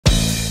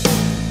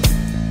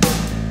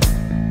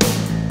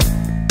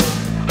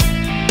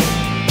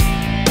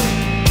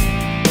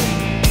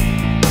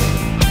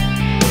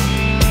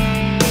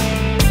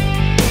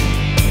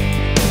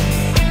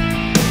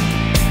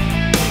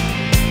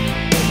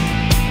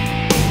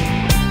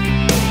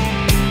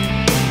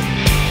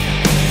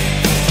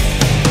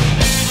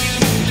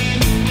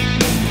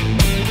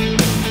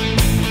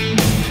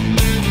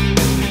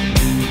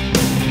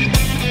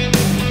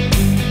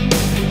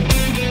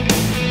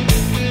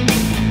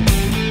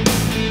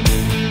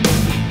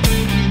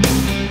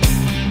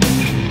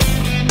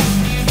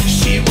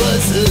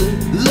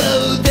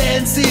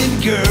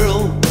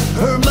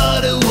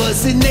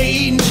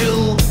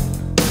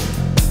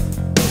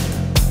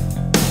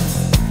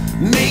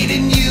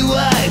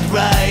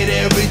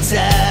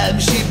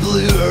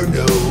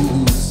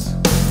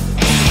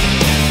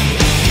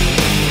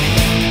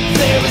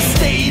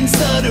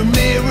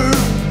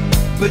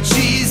but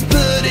she's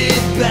put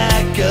it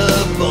back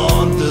up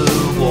on the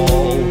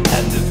wall,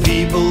 and the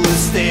people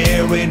are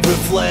staring,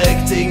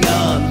 reflecting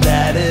on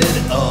that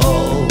at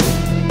all.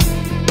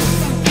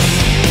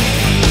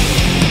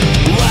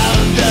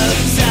 Wound up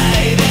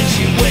tight and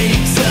she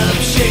wakes up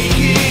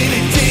shaking.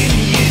 It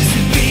didn't used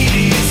to beat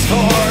his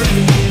heart.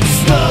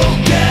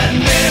 Smoke and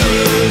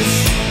mirrors.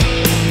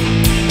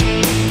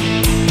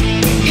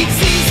 It's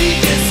easy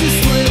just to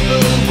slip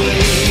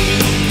away.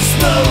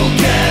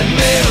 Smoke and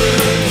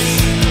mirrors.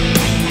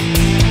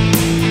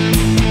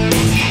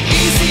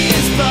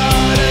 Easiest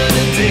part of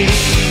the day.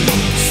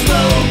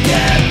 Smoke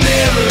and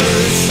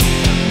mirrors.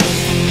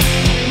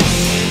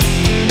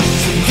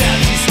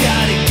 Sometimes you just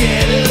gotta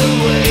get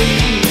away.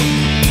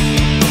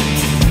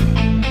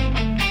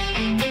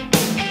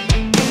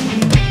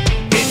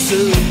 It's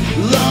a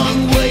long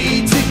way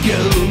to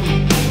go,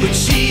 but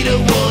she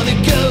don't wanna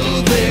go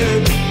there.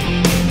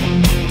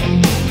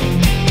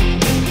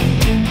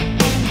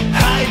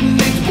 Hiding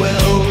it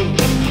well,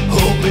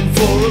 hoping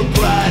for a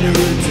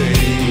brighter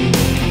day.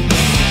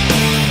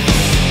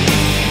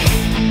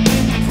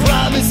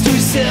 Promised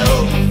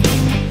herself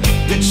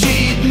that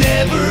she'd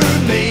never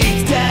make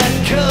that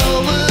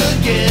call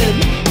again,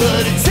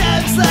 but at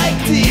times like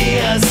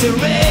this I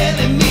surrender.